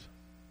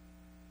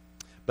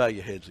 Bow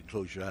your heads and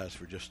close your eyes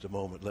for just a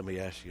moment. Let me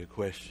ask you a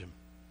question.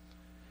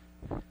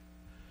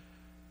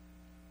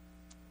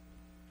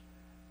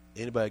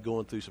 Anybody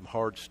going through some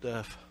hard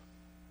stuff?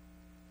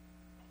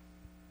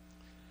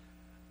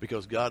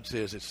 Because God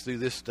says it's through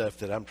this stuff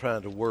that I'm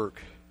trying to work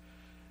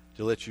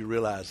to let you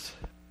realize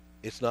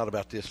it's not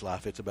about this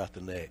life, it's about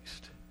the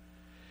next.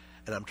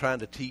 And I'm trying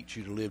to teach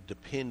you to live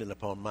dependent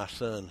upon my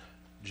Son,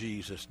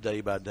 Jesus,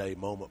 day by day,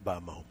 moment by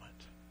moment.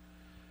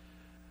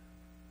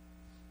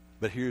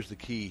 But here's the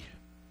key.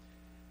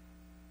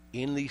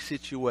 In these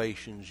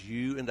situations,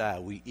 you and I,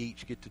 we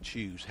each get to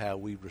choose how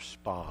we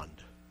respond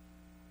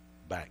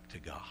back to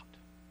God.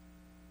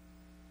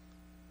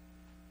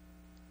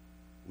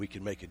 We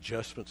can make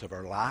adjustments of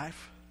our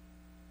life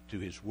to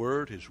His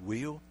Word, His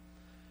will,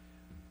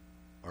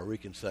 or we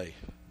can say,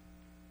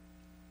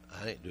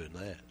 I ain't doing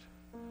that.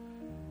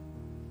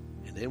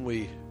 And then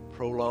we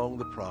prolong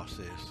the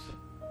process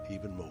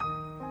even more.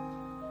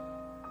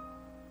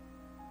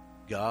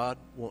 God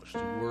wants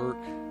to work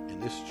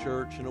in this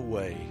church in a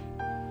way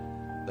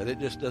that it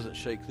just doesn't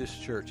shake this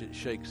church, it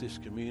shakes this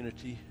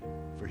community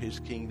for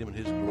His kingdom and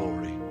His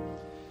glory.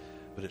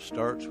 But it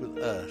starts with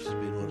us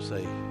being able to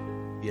say,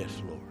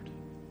 yes, Lord.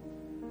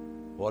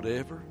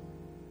 Whatever,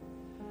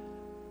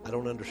 I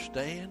don't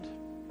understand,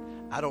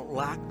 I don't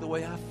like the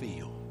way I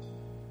feel,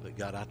 but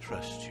God, I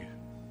trust you.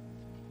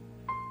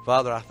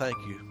 Father, I thank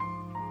you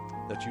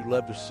that you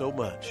loved us so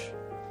much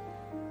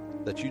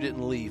that you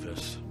didn't leave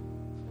us.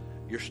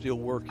 You're still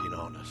working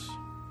on us,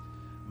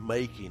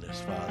 making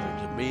us, Father,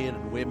 to men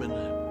and women,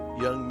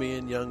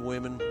 young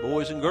women,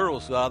 boys and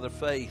girls, Father,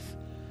 faith.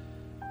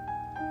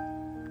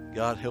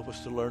 God, help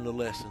us to learn the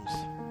lessons.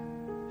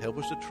 Help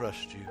us to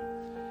trust you.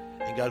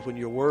 And God, when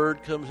your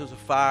word comes as a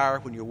fire,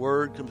 when your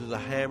word comes as a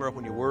hammer,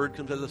 when your word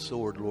comes as a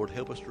sword, Lord,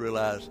 help us to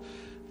realize,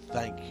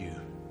 thank you,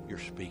 you're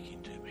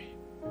speaking to me.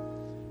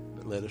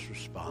 But let us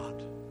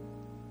respond.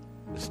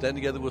 Let's stand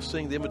together. We'll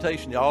sing the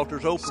invitation. The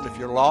altar's open. If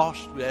you're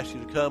lost, we ask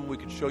you to come. We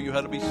can show you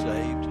how to be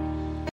saved.